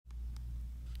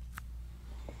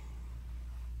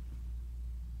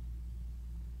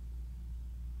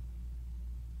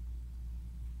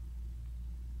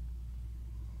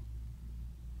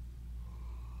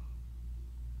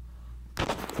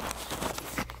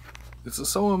It's a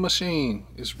sewing machine.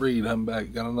 It's Reed. I'm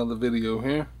back. Got another video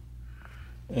here.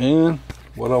 And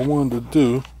what I wanted to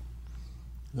do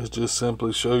is just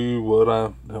simply show you what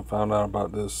I have found out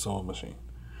about this sewing machine,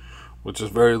 which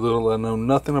is very little. I know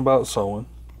nothing about sewing.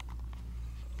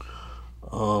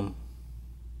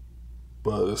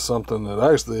 But it's something that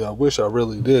actually I wish I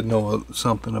really did know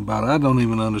something about. I don't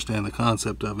even understand the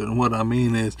concept of it. And what I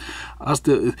mean is,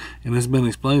 and it's been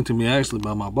explained to me actually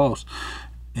by my boss.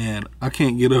 And I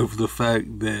can't get over the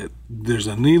fact that there's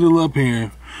a needle up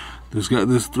here that's got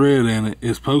this thread in it.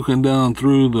 It's poking down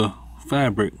through the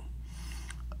fabric.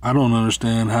 I don't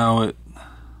understand how it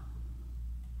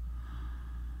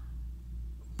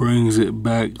brings it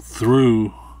back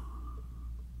through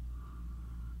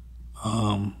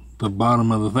the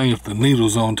bottom of the thing if the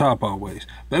needle's on top always.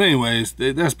 But anyways,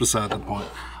 that's beside the point.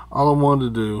 All I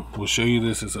wanted to do was show you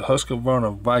this. It's a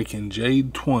Husqvarna Viking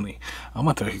Jade 20. I'm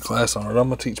gonna take a class on it. I'm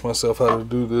gonna teach myself how to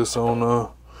do this on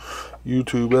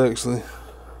YouTube actually.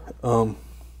 And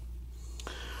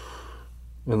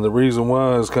the reason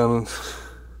why is kind of,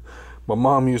 my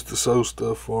mom used to sew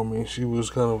stuff for me. She was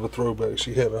kind of a throwback.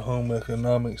 She had a home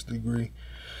economics degree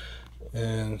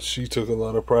and she took a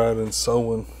lot of pride in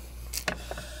sewing.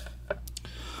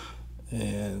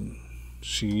 And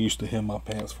she used to hem my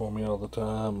pants for me all the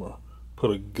time, or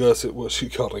put a gusset, what she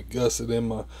called a gusset, in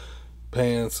my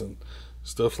pants and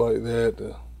stuff like that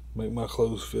to make my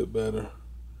clothes fit better.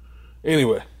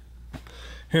 Anyway,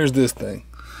 here's this thing.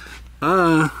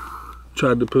 I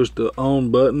tried to push the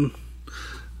on button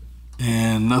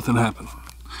and nothing happened.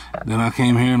 Then I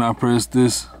came here and I pressed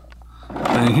this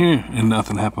thing here and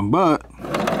nothing happened. But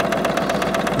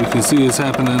you can see it's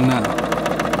happening now.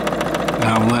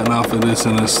 Now I'm letting off of this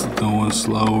and it's going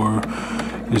slower.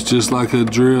 It's just like a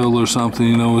drill or something,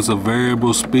 you know. It's a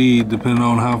variable speed depending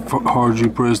on how hard you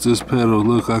press this pedal.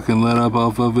 Look, I can let up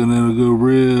off of it and it'll go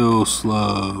real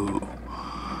slow.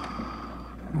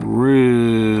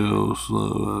 Real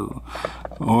slow.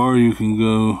 Or you can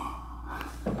go,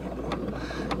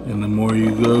 and the more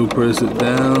you go, press it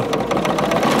down, you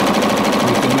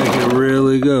can make it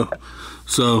really go.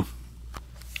 So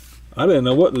I didn't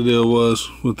know what the deal was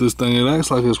with this thing. It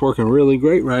acts like it's working really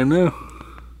great right now.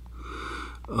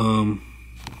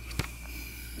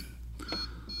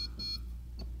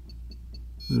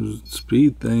 There's a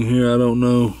speed thing here. I don't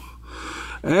know.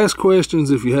 Ask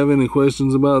questions if you have any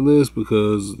questions about this,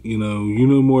 because you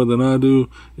know more than I do.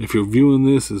 If you're viewing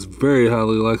this, it's very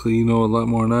highly likely you know a lot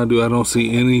more than I do. I don't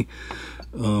see any.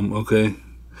 Okay,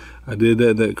 I did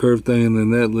that curve thing and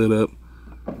then that lit up.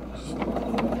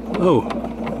 Oh,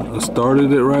 I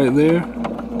started it right there.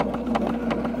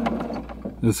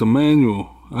 It's a manual.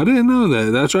 I didn't know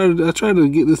that. I tried to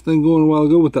get this thing going a while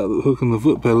ago without hooking the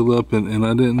foot pedal up, and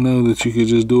I didn't know that you could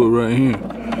just do it right here.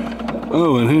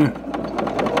 Oh, and here.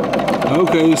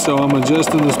 Okay, so I'm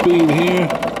adjusting the speed here.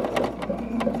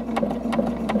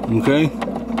 Okay.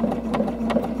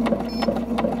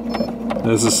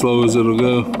 That's as slow as it'll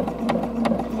go.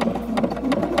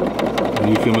 And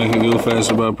you can make it go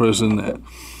faster by pressing that.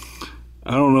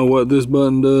 I don't know what this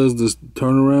button does, this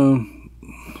turnaround.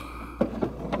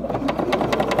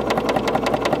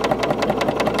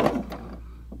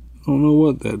 I don't know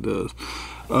what that does.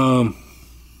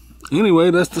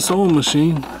 Anyway, that's the sewing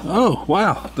machine. Oh,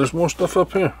 wow, there's more stuff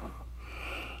up here.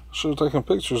 I should have taken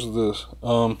pictures of this.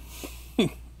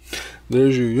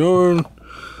 There's your yarn.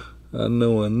 I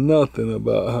know nothing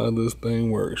about how this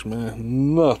thing works,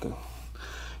 man. Nothing.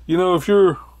 You know, if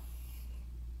you're,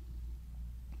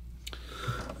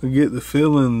 I get the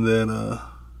feeling that,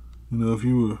 you know, if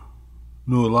you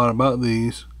knew a lot about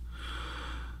these,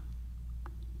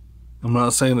 I'm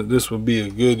not saying that this would be a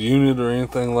good unit or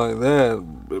anything like that.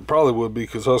 It probably would be,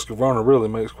 because Husqvarna really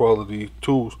makes quality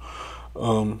tools.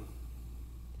 Wow.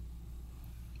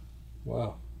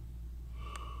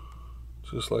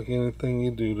 Just like anything you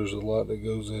do, there's a lot that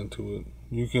goes into it.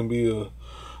 You can be a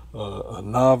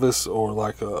novice or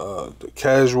like a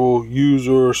casual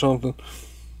user or something.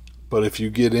 But if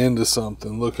you get into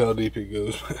something, look how deep it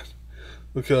goes, man.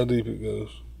 Look how deep it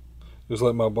goes. Just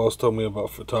like my boss told me about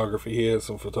photography. He had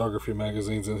some photography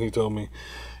magazines, and he told me,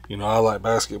 you know, I like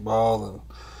basketball and,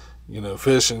 you know,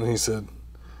 fishing. He said,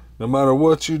 no matter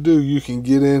what you do, you can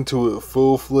get into it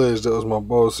full-fledged. That was my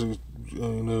boss, who,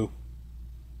 you know,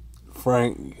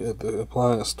 Frank at the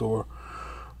appliance store.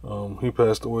 He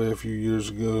passed away a few years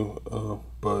ago,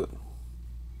 but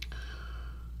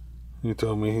he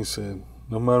told me, he said,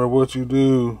 no matter what you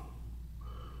do,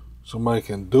 somebody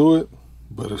can do it.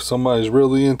 But if somebody's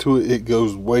really into it, it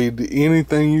goes way to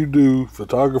anything you do,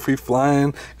 photography,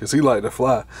 flying, because he liked to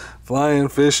fly. Flying,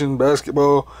 fishing,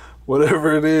 basketball,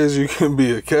 whatever it is, you can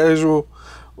be a casual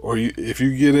or if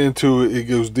you get into it, it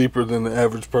goes deeper than the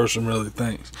average person really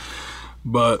thinks.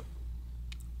 But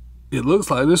it looks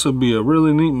like this would be a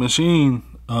really neat machine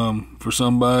for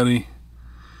somebody.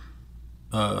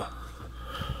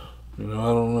 You know,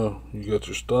 I don't know. You got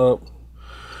your stop.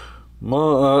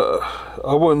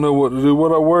 I wouldn't know what to do.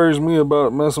 What worries me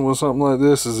about messing with something like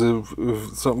this is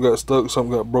if something got stuck,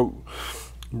 something got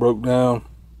broke down,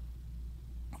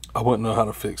 I wouldn't know how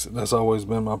to fix it. That's always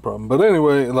been my problem. But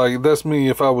anyway, like, that's me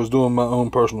if I was doing my own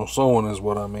personal sewing is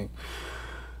what I mean.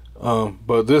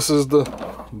 But this is the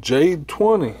Jade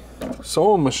 20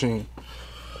 sewing machine.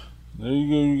 There you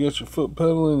go. You got your foot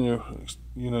pedal and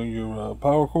your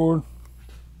power cord.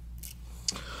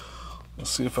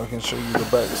 Let's see if I can show you the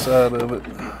back side of it.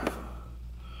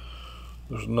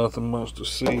 There's nothing much to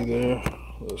see there.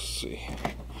 Let's see.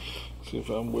 See if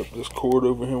I can whip this cord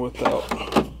over here without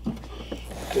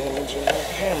damaging my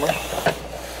camera.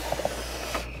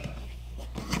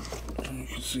 You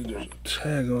can see there's a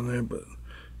tag on there, but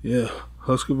yeah,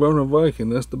 Husqvarna Viking.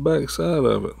 That's the back side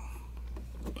of it.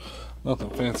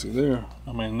 Nothing fancy there.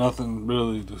 I mean, nothing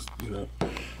really. Just, you know,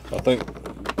 I think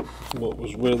what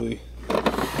was really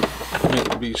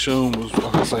meant to be shown was,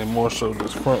 like I say, more so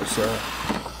this front side.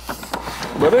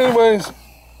 But anyways,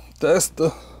 that's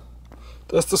the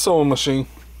sewing machine.